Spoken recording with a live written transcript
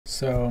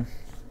So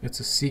it's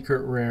a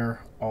secret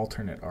rare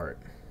alternate art.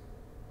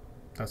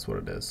 That's what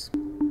it is.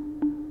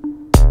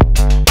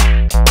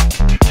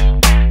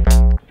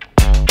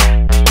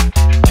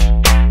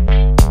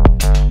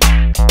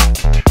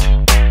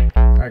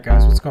 Alright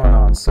guys, what's going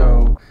on?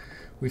 So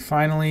we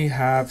finally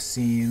have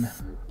seen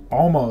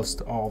almost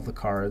all of the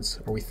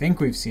cards, or we think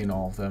we've seen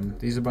all of them.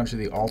 These are a bunch of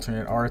the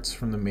alternate arts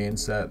from the main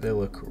set. They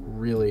look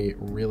really,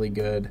 really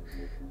good.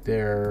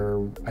 They're,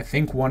 I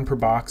think, one per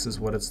box is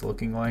what it's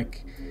looking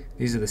like.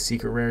 These are the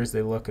secret rares.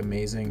 They look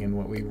amazing, and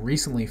what we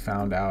recently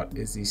found out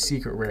is these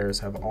secret rares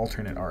have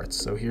alternate arts.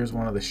 So here's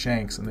one of the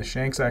Shanks, and the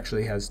Shanks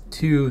actually has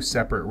two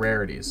separate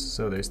rarities.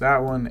 So there's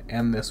that one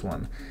and this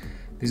one.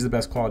 These are the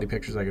best quality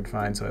pictures I could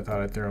find, so I thought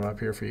I'd throw them up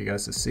here for you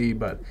guys to see.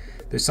 But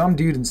there's some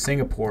dude in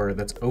Singapore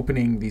that's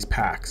opening these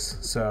packs.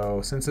 So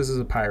since this is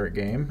a pirate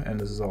game, and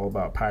this is all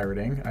about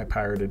pirating, I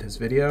pirated his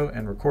video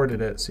and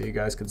recorded it so you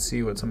guys could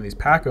see what some of these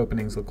pack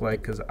openings look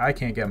like, because I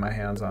can't get my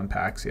hands on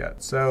packs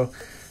yet. So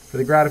for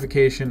the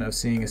gratification of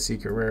seeing a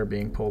secret rare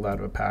being pulled out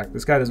of a pack,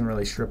 this guy doesn't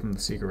really strip him the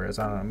secret rares.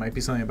 I don't know, it might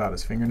be something about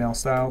his fingernail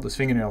style. His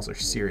fingernails are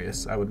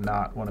serious. I would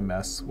not want to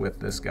mess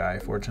with this guy.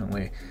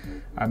 Fortunately,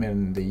 I'm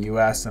in the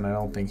US and I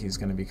don't think he's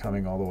going to be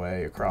coming all the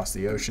way across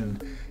the ocean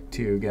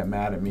to get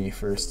mad at me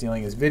for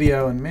stealing his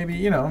video, and maybe,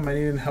 you know, might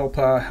even help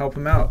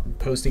him out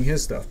posting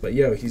his stuff. But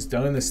yo, he's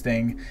done this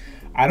thing.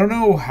 I don't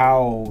know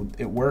how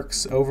it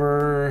works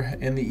over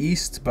in the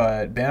East,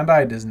 but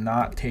Bandai does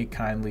not take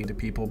kindly to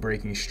people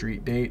breaking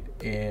street date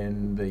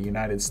in the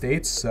United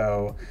States,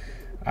 so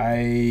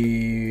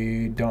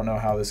I don't know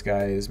how this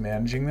guy is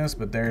managing this,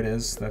 but there it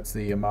is. That's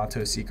the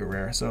Yamato secret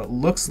rare. So it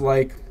looks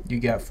like you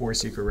get 4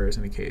 secret rares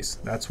in a case.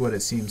 That's what it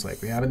seems like.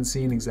 We haven't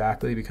seen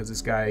exactly because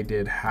this guy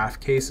did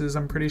half cases,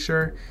 I'm pretty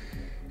sure.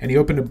 And he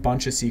opened a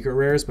bunch of secret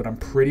rares, but I'm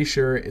pretty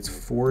sure it's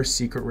 4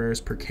 secret rares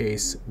per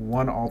case,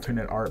 1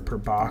 alternate art per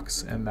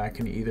box, and that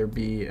can either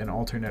be an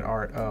alternate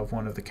art of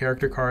one of the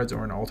character cards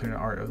or an alternate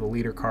art of the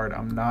leader card.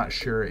 I'm not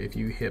sure if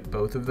you hit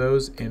both of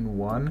those in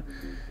one,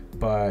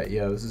 but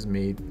yeah, this is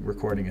me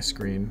recording a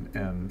screen,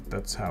 and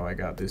that's how I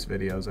got these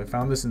videos. I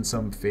found this in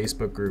some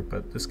Facebook group,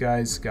 but this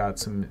guy's got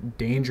some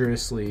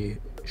dangerously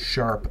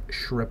sharp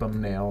Shrip'em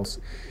nails.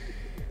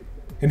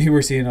 And here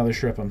we're seeing another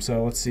Shrip'em,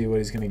 so let's see what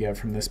he's going to get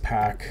from this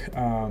pack.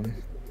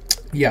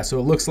 Yeah, so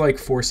it looks like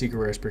 4 secret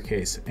rares per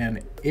case,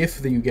 and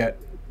if you get,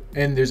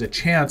 and there's a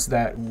chance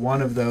that one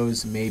of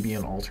those may be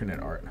an alternate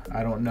art.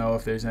 I don't know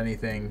if there's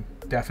anything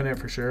definite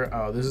for sure.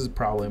 Oh, this is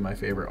probably my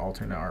favorite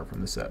alternate art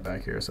from the set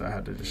back here, so I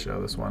had to just show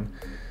this one.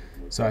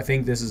 So I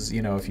think this is,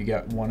 you know, if you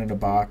get one in a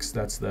box,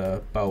 that's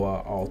the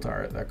Boa alt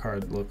art. That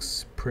card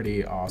looks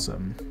pretty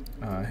awesome.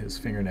 His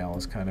fingernail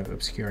is kind of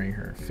obscuring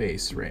her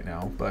face right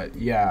now. But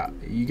yeah,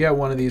 you get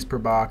one of these per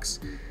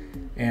box,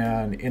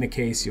 and in a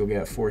case you'll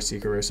get 4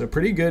 secret rares. So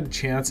pretty good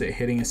chance at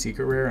hitting a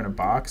secret rare in a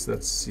box.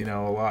 That's, you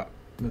know, a lot.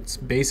 That's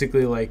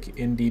basically like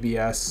in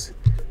DBS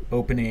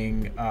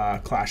opening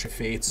Clash of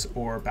Fates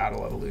or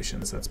Battle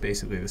Evolutions. That's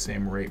basically the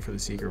same rate for the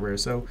secret rare.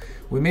 So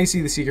we may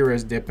see the secret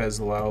rares dip as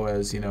low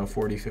as, you know,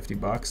 40-50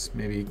 bucks,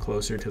 maybe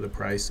closer to the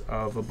price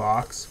of a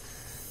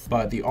box.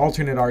 But the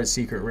alternate art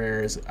secret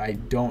rares, I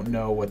don't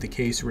know what the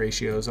case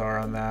ratios are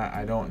on that.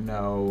 I don't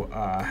know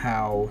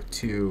how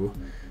to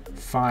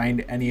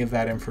find any of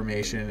that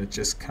information. It's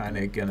just kind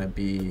of gonna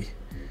be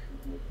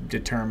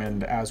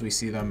determined as we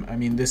see them. I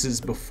mean, this is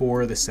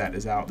before the set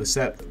is out. The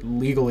set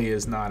legally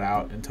is not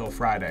out until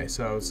Friday,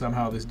 so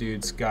somehow this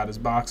dude's got his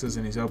boxes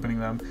and he's opening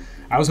them.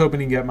 I was hoping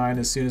to get mine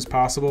as soon as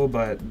possible,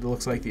 but it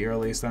looks like the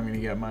earliest I'm going to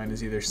get mine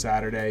is either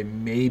Saturday,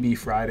 maybe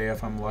Friday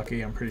if I'm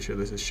lucky. I'm pretty sure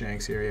this is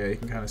Shanks here. Yeah, you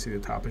can kind of see the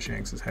top of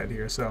Shanks' head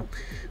here. So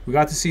we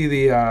got to see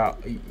the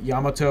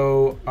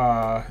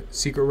Yamato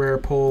secret rare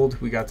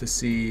pulled. We got to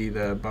see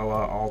the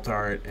Boa alt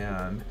art,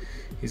 and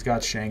he's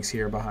got Shanks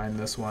here behind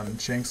this one.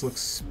 Shanks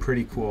looks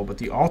pretty cool, but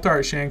the alt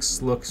art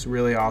Shanks looks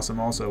really awesome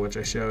also, which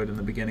I showed in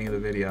the beginning of the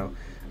video.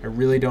 I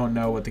really don't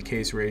know what the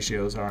case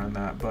ratios are on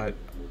that, but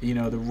you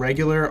know, the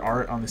regular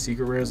art on the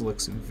secret rares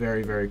looks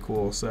very, very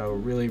cool. So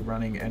really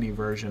running any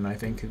version, I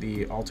think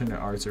the alternate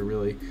arts are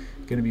really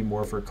going to be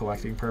more for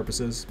collecting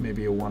purposes.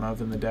 Maybe a one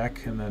of in the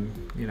deck, and then,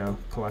 you know,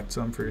 collect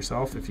some for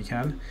yourself if you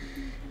can.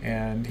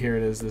 And here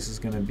it is. This is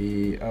going to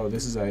be, oh,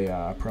 this is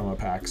a promo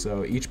pack.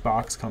 So each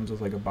box comes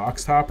with like a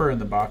box topper,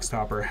 and the box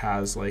topper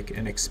has like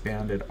an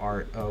expanded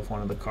art of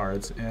one of the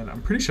cards. And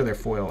I'm pretty sure they're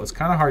foil. It's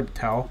kind of hard to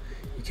tell.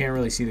 You can't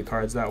really see the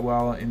cards that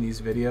well in these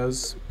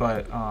videos,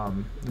 but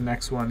the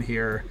next one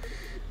here,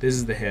 this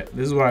is the hit.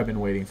 This is what I've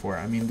been waiting for.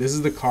 I mean, this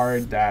is the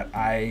card that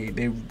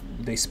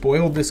they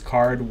spoiled this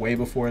card way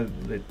before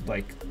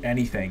like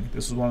anything.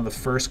 This was one of the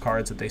first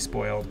cards that they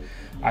spoiled.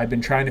 I've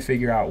been trying to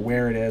figure out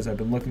where it is. I've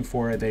been looking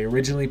for it. They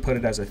originally put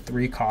it as a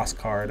 3-cost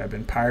card. I've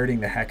been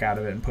pirating the heck out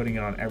of it and putting it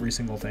on every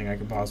single thing I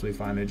could possibly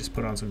find. I just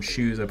put on some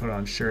shoes. I put it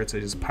on shirts. I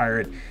just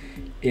pirate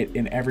it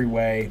in every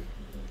way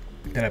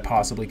that I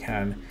possibly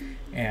can.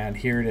 And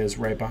here it is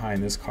right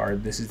behind this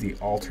card. This is the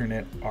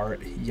alternate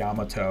art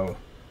Yamato.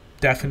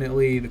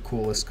 Definitely the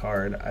coolest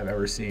card I've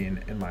ever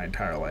seen in my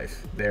entire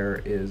life.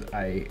 There is,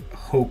 I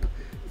hope,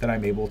 that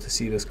I'm able to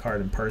see this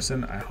card in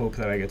person. I hope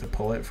that I get to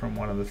pull it from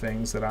one of the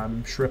things that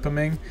I'm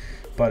shripping.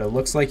 But it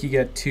looks like you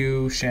get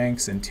 2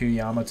 Shanks and 2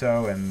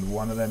 Yamato, and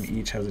one of them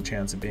each has a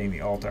chance of being the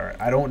alt art.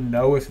 I don't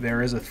know if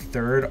there is a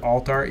 3rd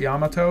alt art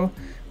Yamato,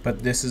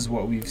 but this is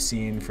what we've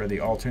seen for the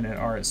alternate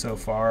art so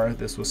far.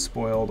 This was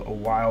spoiled a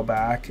while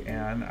back,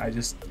 and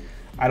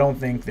I don't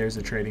think there's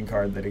a trading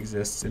card that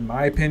exists, in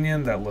my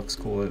opinion, that looks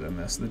cooler than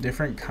this. The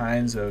different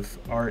kinds of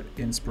art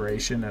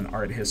inspiration and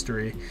art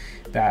history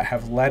that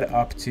have led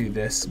up to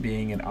this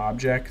being an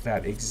object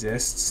that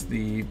exists,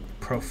 the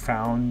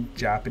profound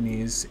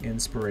Japanese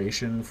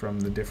inspiration from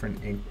the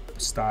different ink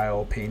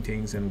style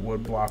paintings and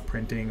woodblock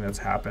printing that's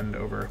happened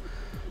over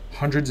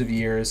hundreds of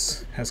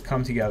years, has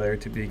come together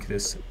to make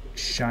this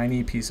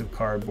shiny piece of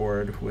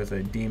cardboard with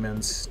a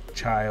demon's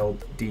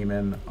child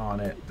demon on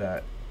it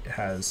that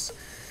has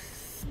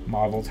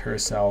modeled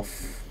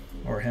herself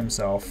or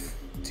himself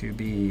to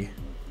be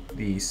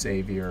the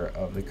savior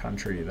of the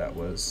country that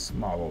was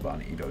modeled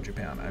on Edo,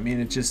 Japan. I mean,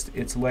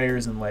 it's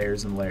layers and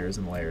layers and layers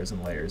and layers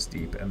and layers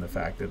deep, and the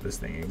fact that this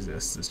thing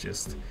exists is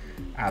just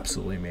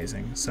absolutely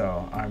amazing.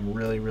 So I'm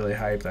really, really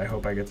hyped. I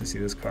hope I get to see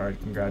this card.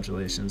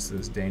 Congratulations to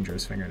this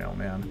dangerous fingernail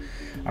man.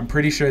 I'm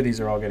pretty sure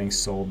these are all getting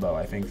sold, though.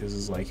 I think this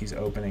is like he's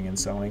opening and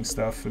selling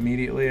stuff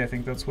immediately. I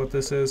think that's what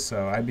this is.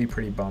 So I'd be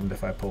pretty bummed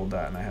if I pulled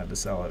that and I had to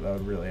sell it. That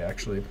would really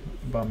actually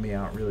bum me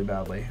out really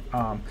badly.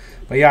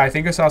 But yeah, I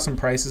think I saw some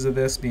prices of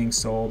this being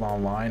sold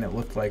online. It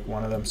looked like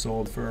one of them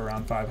sold for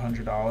around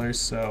 $500,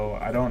 so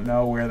I don't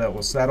know where that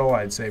will settle.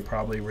 I'd say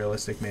probably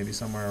realistic, maybe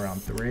somewhere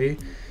around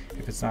 $3.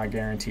 If it's not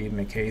guaranteed in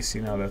a case,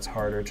 you know, that's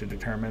harder to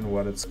determine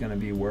what it's going to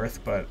be worth.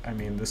 But I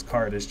mean, this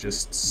card is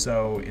just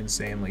so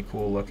insanely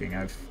cool looking.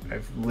 I've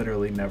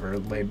literally never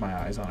laid my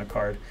eyes on a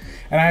card,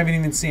 and I haven't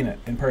even seen it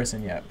in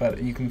person yet,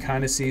 but you can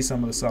kind of see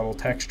some of the subtle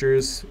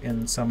textures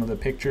in some of the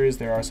pictures.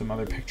 There are some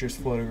other pictures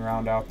floating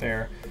around out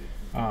there.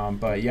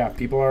 But yeah,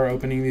 people are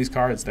opening these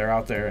cards. They're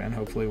out there, and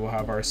hopefully we'll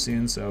have ours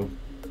soon. So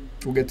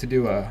we'll get to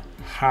do a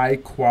high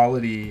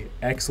quality,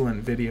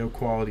 excellent video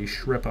quality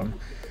shrip 'em.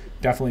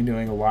 Definitely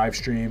doing a live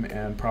stream,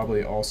 and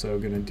probably also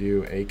going to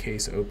do a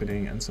case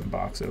opening and some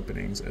box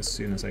openings as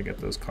soon as I get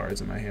those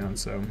cards in my hand.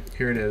 So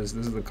here it is.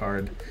 This is the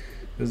card.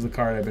 This is the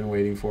card I've been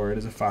waiting for. It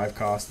is a 5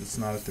 cost. It's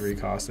not a 3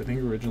 cost. I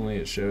think originally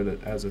it showed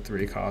it as a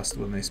 3 cost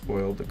when they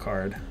spoiled the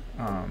card.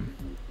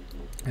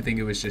 I think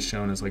it was just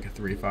shown as like a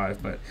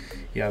 3/5, but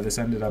yeah, this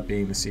ended up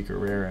being the secret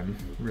rare, and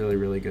really,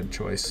 really good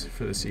choice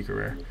for the secret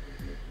rare.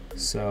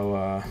 So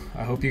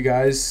I hope you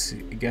guys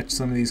get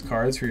some of these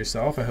cards for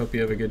yourself. I hope you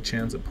have a good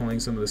chance at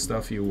pulling some of the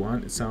stuff you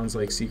want. It sounds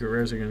like secret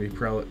rares are going to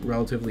be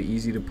relatively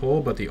easy to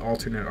pull, but the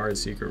alternate art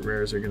secret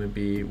rares are going to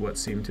be what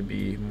seem to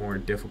be more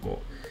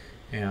difficult.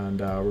 And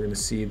we're going to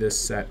see this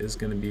set is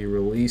going to be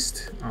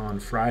released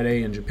on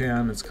Friday in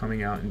Japan. It's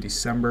coming out in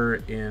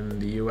December in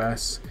the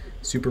US.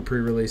 Super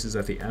pre-releases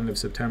at the end of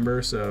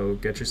September, so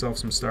get yourself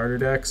some starter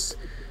decks,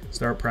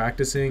 start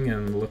practicing,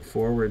 and look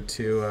forward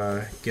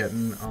to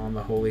getting on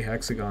the Holy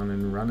Hexagon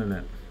and running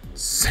it.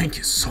 Thank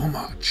you so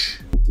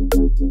much.